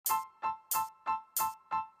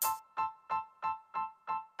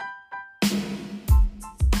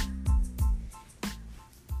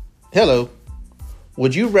Hello.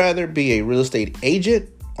 Would you rather be a real estate agent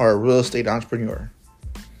or a real estate entrepreneur?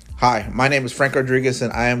 Hi, my name is Frank Rodriguez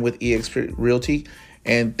and I am with eXp Realty.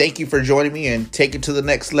 And thank you for joining me and Take It to the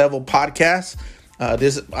Next Level podcast.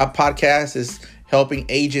 This podcast is helping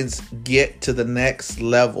agents get to the next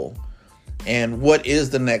level. And what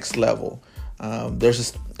is the next level?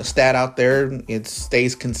 There's a stat out there. It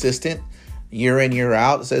stays consistent year in, year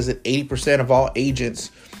out. It says that 80% of all agents,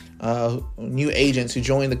 new agents who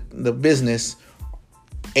join the business,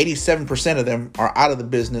 87% of them are out of the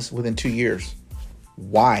business within 2 years.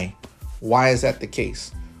 Why? Why is that the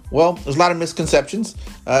case? Well, there's a lot of misconceptions.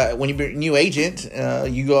 When you're a new agent,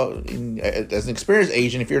 you go as an experienced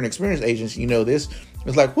agent. If you're an experienced agent, you know this.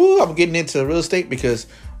 It's like, whoo, I'm getting into real estate because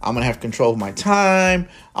I'm going to have control of my time.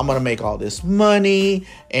 I'm going to make all this money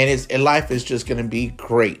and life is just going to be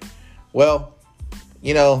great. Well,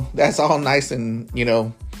 that's all nice and,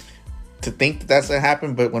 to think that that's going to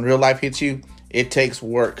happen. But when real life hits you, it takes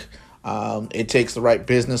work. It takes the right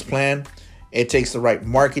business plan. It takes the right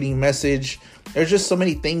marketing message. There's just so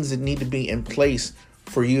many things that need to be in place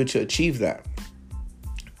for you to achieve that.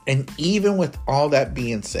 And even with all that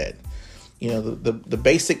being said, the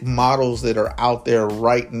basic models that are out there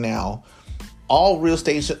right now, a real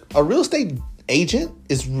estate agent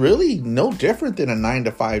is really no different than a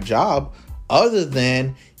 9-to-5 job, other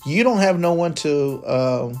than you don't have no one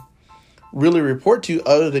to really report to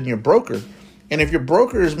other than your broker. And if your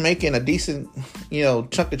broker is making a decent,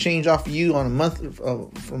 chunk of change off of you on a month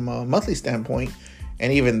from a monthly standpoint,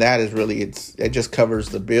 and even that is really it just covers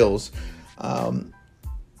the bills.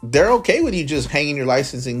 They're okay with you just hanging your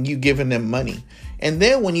license and you giving them money. And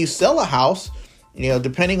then when you sell a house,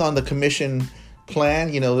 depending on the commission plan,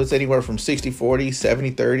 it's anywhere from 60-40,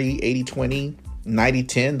 70-30, 80-20,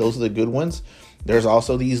 90-10. Those are the good ones. There's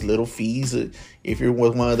also these little fees. If you're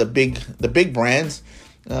with one of the big brands,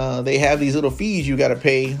 they have these little fees you got to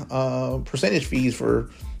pay, percentage fees for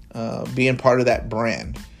being part of that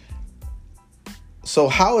brand. So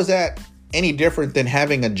how is that any different than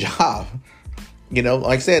having a job?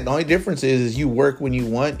 Like I said, the only difference is you work when you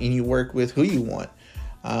want and you work with who you want.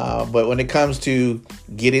 But when it comes to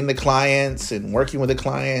getting the clients and working with the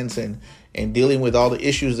clients and dealing with all the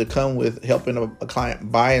issues that come with helping a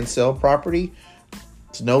client buy and sell property,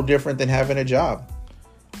 it's no different than having a job.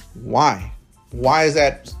 Why? Why is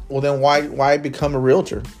that? Well, then why become a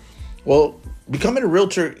realtor? Well, becoming a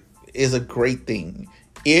realtor is a great thing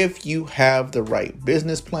if you have the right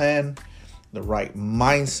business plan, the right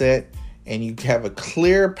mindset, and you have a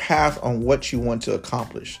clear path on what you want to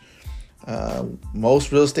accomplish.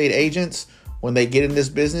 Most real estate agents, when they get in this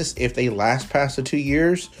business, if they last past the 2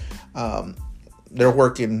 years, they're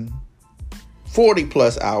working 40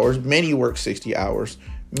 plus hours. Many work 60 hours.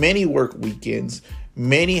 Many work weekends.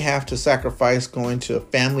 Many have to sacrifice going to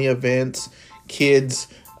family events, kids,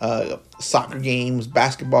 soccer games,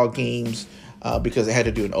 basketball games, because they had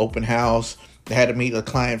to do an open house. They had to meet a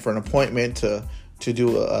client for an appointment to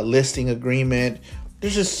do a listing agreement.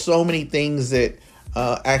 There's just so many things that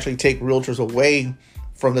actually take realtors away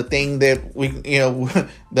from the thing that we, the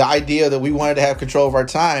idea that we wanted to have control of our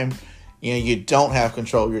time. You don't have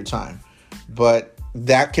control of your time. But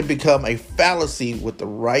that can become a fallacy with the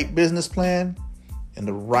right business plan and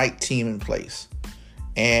the right team in place.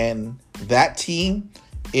 And that team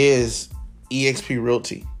is eXp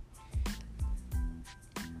Realty.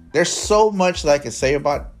 There's so much that I can say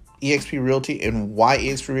about eXp Realty and why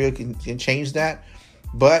eXp Realty can change that.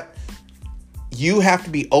 But you have to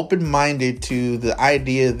be open-minded to the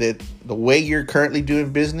idea that the way you're currently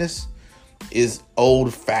doing business is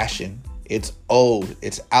old-fashioned. It's old.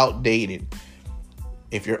 It's outdated.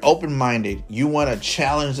 If you're open-minded, you want to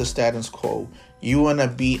challenge the status quo. You want to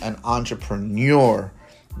be an entrepreneur.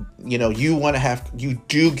 You want to have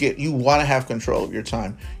control of your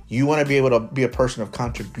time. You want to be able to be a person of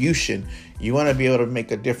contribution. You want to be able to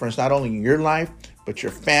make a difference, not only in your life, but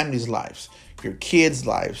your family's lives, your kids'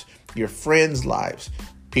 lives, your friends' lives,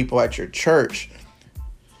 people at your church.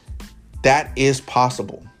 That is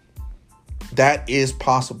possible. That is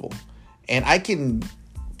possible. And I can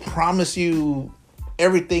promise you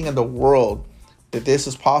everything in the world that this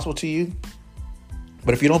is possible to you.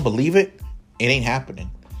 But if you don't believe it, it ain't happening.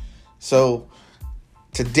 So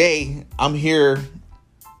today, I'm here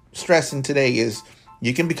stressing today is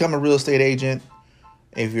you can become a real estate agent.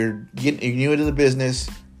 If you're new into the business,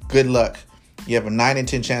 good luck. You have a 9 in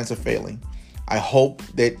 10 chance of failing. I hope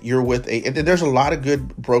that you're with and there's a lot of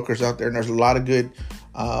good brokers out there, and there's a lot of good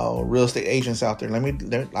real estate agents out there.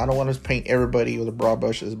 I don't want to paint everybody with a broad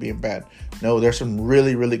brush as being bad. No, there's some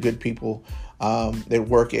really, really good people that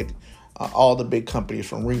work at all the big companies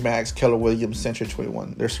from Remax, Keller Williams, Century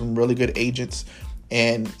 21. There's some really good agents,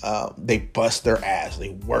 and they bust their ass. They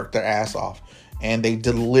work their ass off, and they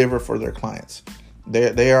deliver for their clients.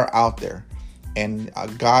 They are out there, and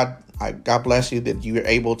God bless you that you are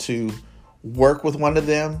able to work with one of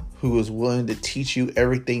them who is willing to teach you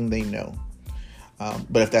everything they know.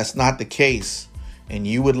 But if that's not the case, and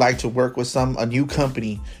you would like to work with a new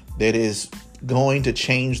company that is going to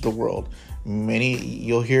change the world,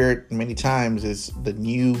 you'll hear it many times, is the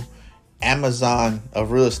new Amazon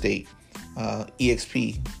of real estate.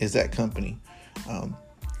 EXP is that company.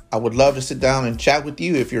 I would love to sit down and chat with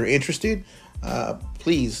you. If you're interested,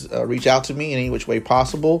 please reach out to me in any which way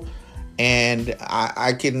possible, and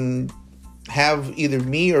I can have either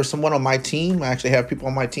me or someone on my team. I actually have people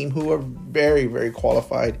on my team who are very, very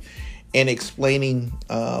qualified in explaining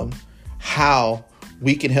how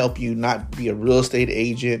we can help you not be a real estate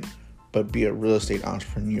agent, but be a real estate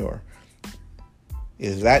entrepreneur.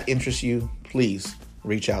 If that interests you, please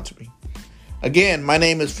reach out to me. Again, my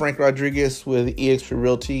name is Frank Rodriguez with eXp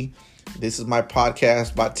Realty. This is my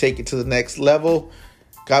podcast about taking it to the next level.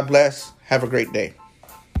 God bless. Have a great day.